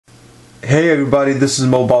Hey everybody, this is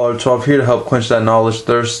MoBaller12 here to help quench that knowledge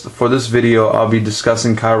thirst. For this video, I'll be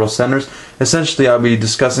discussing chiral centers. Essentially, I'll be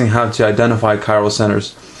discussing how to identify chiral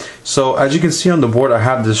centers. So as you can see on the board, I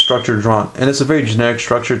have this structure drawn, and it's a very generic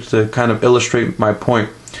structure to kind of illustrate my point.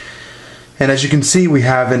 And as you can see, we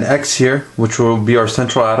have an X here, which will be our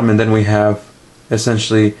central atom, and then we have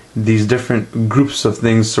essentially these different groups of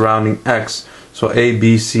things surrounding X. So A,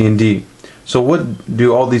 B, C, and D. So what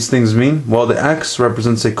do all these things mean? Well, the X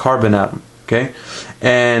represents a carbon atom, okay?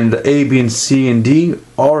 And the A, B, and C, and D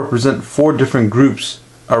all represent 4 different groups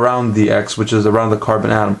around the X, which is around the carbon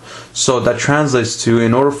atom. So that translates to,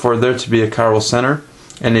 in order for there to be a chiral center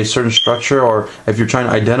in a certain structure, or if you're trying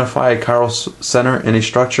to identify a chiral center in a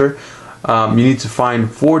structure, you need to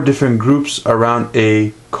find 4 different groups around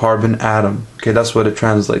a carbon atom. Okay, that's what it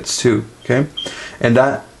translates to, okay? And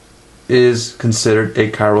that is considered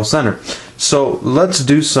a chiral center. So let's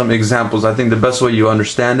do some examples. I think the best way you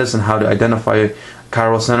understand this and how to identify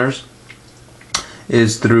chiral centers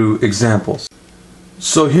is through examples.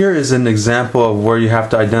 So here is an example of where you have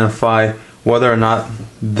to identify whether or not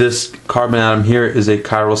this carbon atom here is a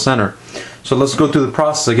chiral center. So let's go through the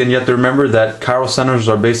process. Again, you have to remember that chiral centers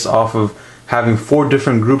are based off of having 4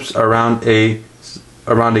 different groups around a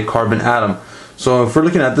carbon atom. So if we're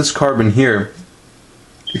looking at this carbon here,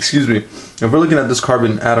 if we're looking at this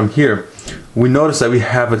carbon atom here, we notice that we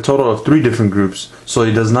have a total of 3 different groups. So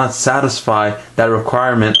it does not satisfy that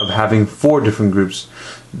requirement of having 4 different groups.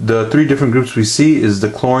 The 3 different groups we see is the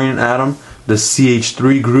chlorine atom, the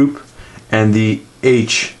CH3 group, and the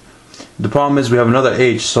H. The problem is we have another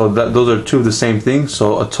H, so those are 2 of the same thing,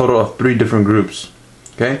 so a total of 3 different groups.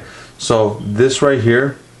 Okay, so this right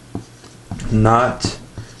here, not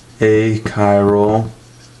a chiral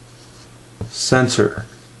center.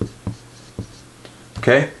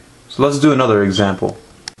 Okay, so let's do another example.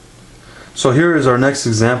 So here is our next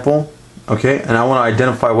example, okay, and I want to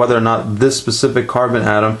identify whether or not this specific carbon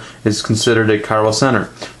atom is considered a chiral center.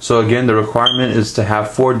 So again, the requirement is to have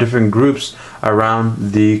 4 different groups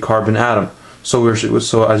around the carbon atom. So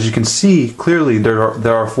as you can see clearly, there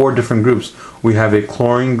are 4 different groups. We have a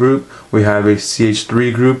chlorine group, we have a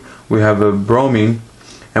CH3 group, we have a bromine,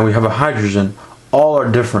 and we have a hydrogen. All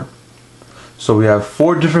are different. So we have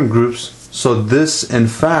 4 different groups. So this, in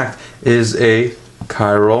fact, is a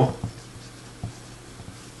chiral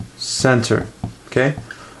center. Okay,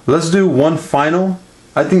 let's do one final.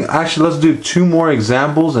 Actually, let's do 2 more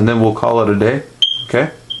examples, and then we'll call it a day.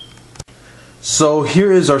 Okay. So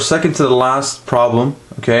here is our second to the last problem.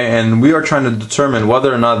 Okay, and we are trying to determine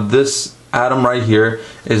whether or not this atom right here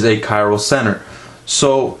is a chiral center.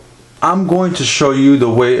 So I'm going to show you the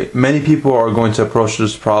way many people are going to approach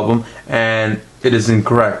this problem, and it is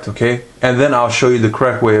incorrect, okay? And then I'll show you the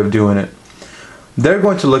correct way of doing it. They're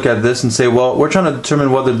going to look at this and say, well, we're trying to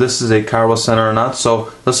determine whether this is a chiral center or not,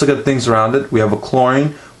 so let's look at things around it. We have a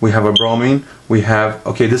chlorine, we have a bromine, we have,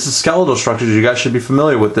 okay, this is skeletal structures, you guys should be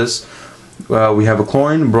familiar with this. We have a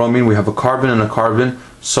chlorine, bromine, we have a carbon and a carbon,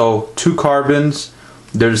 so 2 carbons,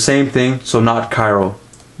 they're the same thing, so not chiral.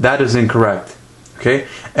 That is incorrect. Okay,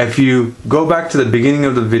 if you go back to the beginning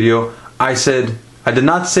of the video, I did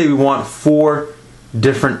not say we want 4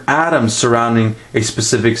 different atoms surrounding a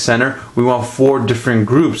specific center. We want 4 different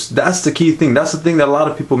groups. That's the key thing. That's the thing that a lot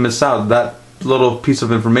of people miss out, that little piece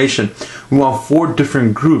of information. We want 4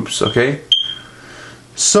 different groups, okay?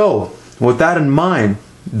 So, with that in mind,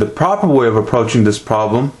 the proper way of approaching this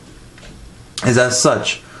problem is as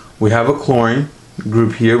such. We have a chlorine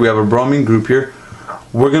group here, we have a bromine group here.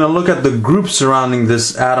 We're going to look at the group surrounding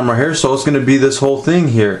this atom right here, so it's going to be this whole thing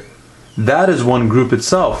here. That is one group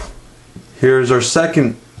itself. Here's our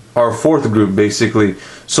 4th group basically.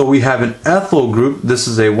 So we have an ethyl group. This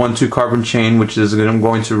is a 1,2 carbon chain, which is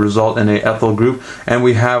going to result in an ethyl group. And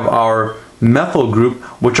we have our methyl group,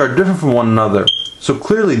 which are different from one another. So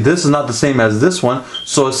clearly this is not the same as this one.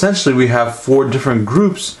 So essentially we have 4 different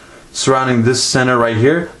groups surrounding this center right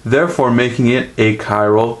here, therefore making it a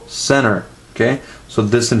chiral center. Okay, so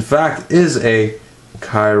this in fact is a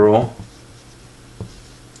chiral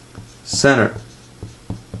center.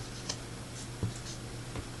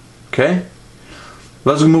 Okay,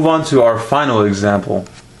 let's move on to our final example.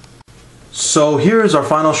 So here is our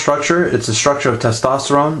final structure. It's a structure of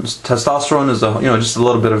testosterone. Testosterone is just a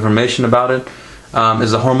little bit of information about it.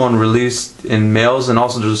 Is a hormone released in males, and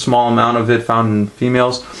also there's a small amount of it found in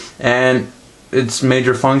females. And its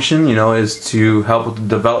major function, is to help with the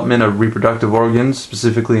development of reproductive organs,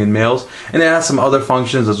 specifically in males, and it has some other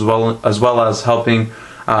functions as well as helping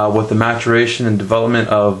with the maturation and development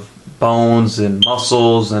of bones and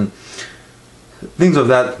muscles and things of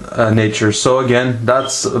that nature. So again,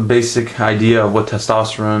 that's a basic idea of what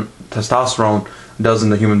testosterone testosterone does in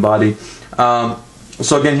the human body.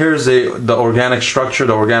 So again, here's the organic structure,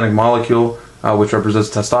 the organic molecule, which represents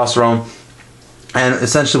testosterone. And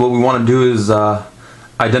essentially what we want to do is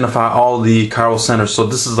identify all the chiral centers. So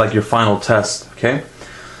this is like your final test, okay?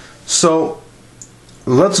 So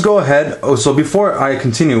let's go ahead. So before I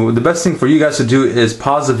continue, the best thing for you guys to do is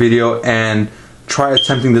pause the video and try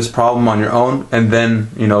attempting this problem on your own, and then,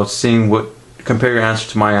 you know, compare your answer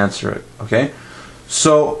to my answer, okay?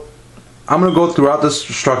 So I'm going to go throughout this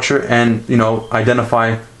structure and, you know,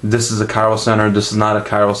 identify this is a chiral center, this is not a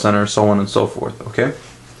chiral center, so on and so forth, okay?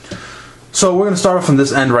 So we're going to start off from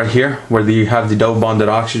this end right here, where you have the double bonded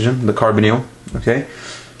oxygen, the carbonyl, okay?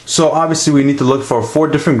 So obviously we need to look for 4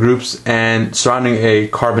 different groups and surrounding a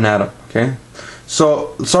carbon atom, okay?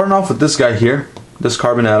 So starting off with this guy here, this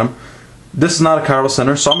carbon atom, this is not a chiral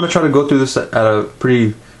center, so I'm going to try to go through this at a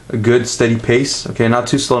pretty good steady pace, okay? Not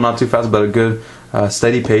too slow, not too fast, but a good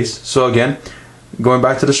steady pace. So again, going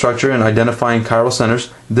back to the structure and identifying chiral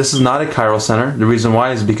centers, this is not a chiral center. The reason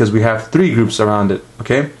why is because we have 3 groups around it,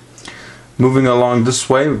 okay? Moving along this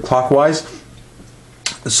way, clockwise.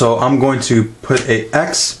 So I'm going to put a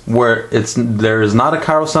X where there is not a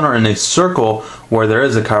chiral center, and a circle where there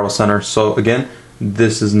is a chiral center. So again,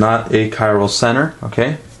 this is not a chiral center,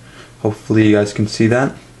 okay? Hopefully you guys can see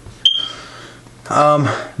that.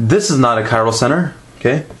 This is not a chiral center,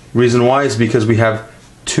 okay? Reason why is because we have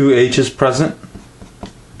 2 H's present.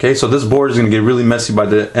 Okay, so this board is going to get really messy by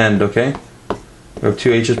the end, okay? We have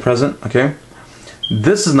 2 H's present, okay?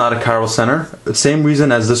 This is not a chiral center. Same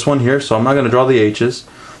reason as this one here, so I'm not going to draw the H's.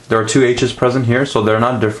 There are 2 H's present here, so they're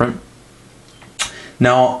not different.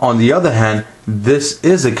 Now, on the other hand, this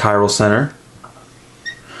is a chiral center.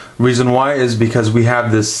 Reason why is because we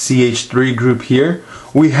have this CH3 group here.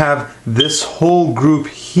 We have this whole group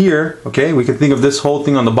here, okay? We can think of this whole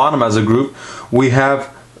thing on the bottom as a group. We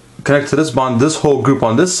have, connected to this bond, this whole group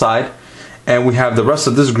on this side, and we have the rest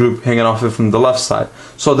of this group hanging off it from the left side.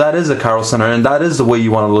 So that is a chiral center, and that is the way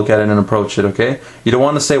you want to look at it and approach it, okay? You don't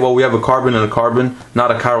want to say, well, we have a carbon and a carbon,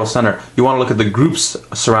 not a chiral center. You want to look at the groups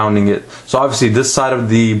surrounding it. So obviously this side of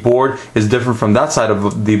the board is different from that side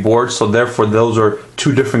of the board, so therefore those are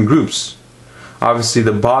 2 different groups. Obviously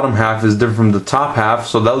the bottom half is different from the top half,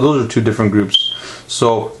 so those are 2 different groups.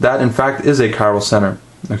 So that in fact is a chiral center,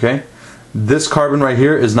 okay? This carbon right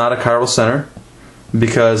here is not a chiral center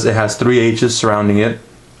because it has 3 H's surrounding it.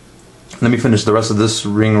 Let me finish the rest of this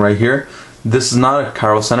ring right here. This is not a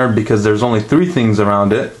chiral center because there's only 3 things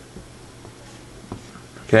around it,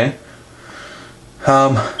 okay?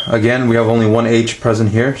 Again, we have only 1 H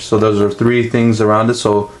present here, so those are 3 things around it,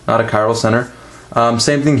 so not a chiral center.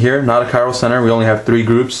 Same thing here, not a chiral center, we only have 3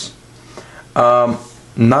 groups.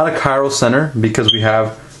 Not a chiral center because we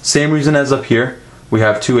have, same reason as up here, we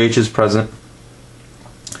have 2 H's present.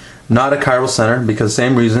 Not a chiral center because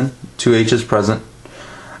same reason, 2 H's present.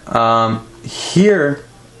 Here,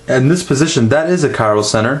 in this position, that is a chiral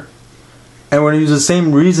center. And we're going to use the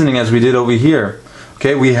same reasoning as we did over here.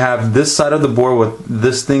 Okay, we have this side of the board with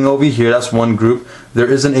this thing over here, that's 1 group. There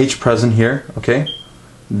is an H present here, okay?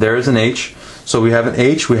 There is an H. So we have an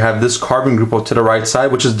H, we have this carbon group to the right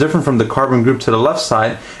side, which is different from the carbon group to the left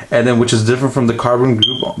side, and then which is different from the carbon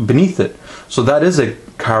group beneath it. So that is a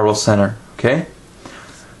chiral center, okay?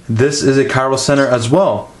 This is a chiral center as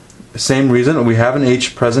well. Same reason, we have an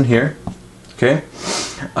H present here, okay?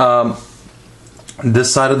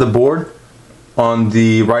 This side of the board on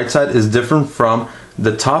the right side is different from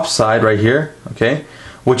the top side right here, okay?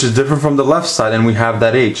 Which is different from the left side, and we have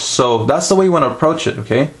that H. So that's the way you want to approach it,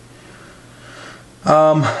 okay?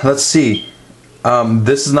 Let's see.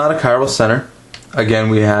 This is not a chiral center. Again,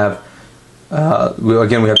 we have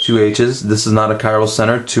 2 H's. This is not a chiral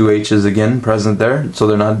center. 2 H's again present there, so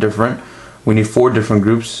they're not different. We need 4 different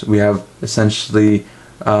groups. We have essentially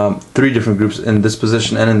 3 different groups in this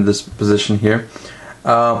position and in this position here.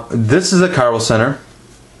 This is a chiral center.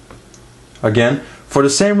 Again, for the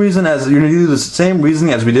same reason as you're going to do the same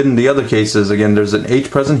reasoning as we did in the other cases. Again, there's an H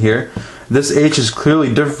present here. This H is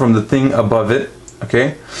clearly different from the thing above it,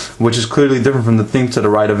 okay? Which is clearly different from the thing to the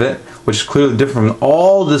right of it, which is clearly different from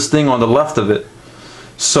all this thing on the left of it.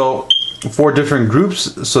 So 4 different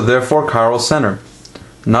groups, so therefore chiral center.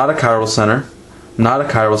 Not a chiral center, not a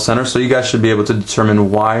chiral center, so you guys should be able to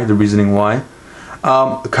determine why, the reasoning why.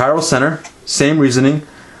 Chiral center, same reasoning.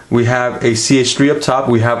 We have a CH3 up top,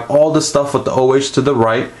 we have all the stuff with the OH to the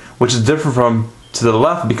right, which is different from to the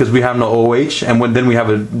left because we have no OH, and then we have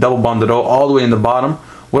a double bonded O all the way in the bottom.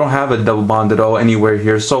 We don't have a double bonded O anywhere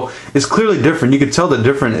here, so it's clearly different. You can tell the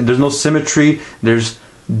different. There's no symmetry. There's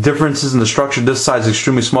differences in the structure. This side is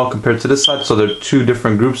extremely small compared to this side, so they're two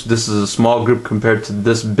different groups. This is a small group compared to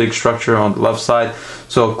this big structure on the left side,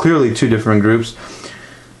 so clearly two different groups.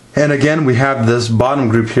 And again, we have this bottom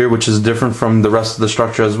group here, which is different from the rest of the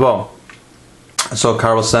structure as well. So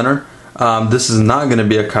chiral center, this is not going to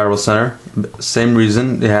be a chiral center. Same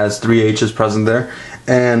reason, it has 3 H's present there.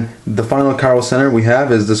 And the final chiral center we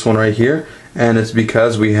have is this one right here, and it's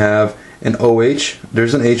because we have an OH.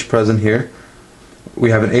 There's an H present here. We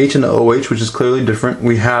have an H and an OH, which is clearly different.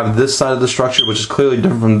 We have this side of the structure, which is clearly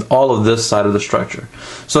different from all of this side of the structure.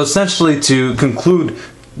 So essentially, to conclude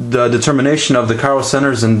the determination of the chiral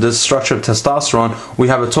centers in this structure of testosterone, we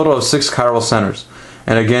have a total of 6 chiral centers.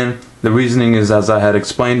 And again, the reasoning is as I had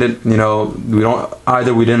explained it. You know,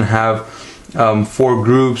 we didn't have 4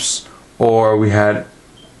 groups, or we had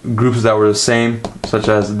groups that were the same, such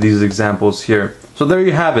as these examples here. So there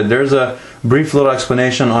you have it. There's a brief little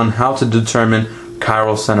explanation on how to determine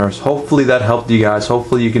chiral centers. Hopefully that helped you guys.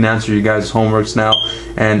 Hopefully you can answer your guys' homeworks now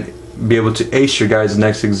and be able to ace your guys'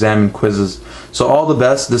 next exam and quizzes. So all the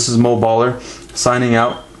best. This is Mo Baller signing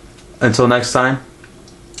out. Until next time,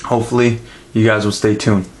 hopefully you guys will stay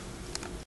tuned.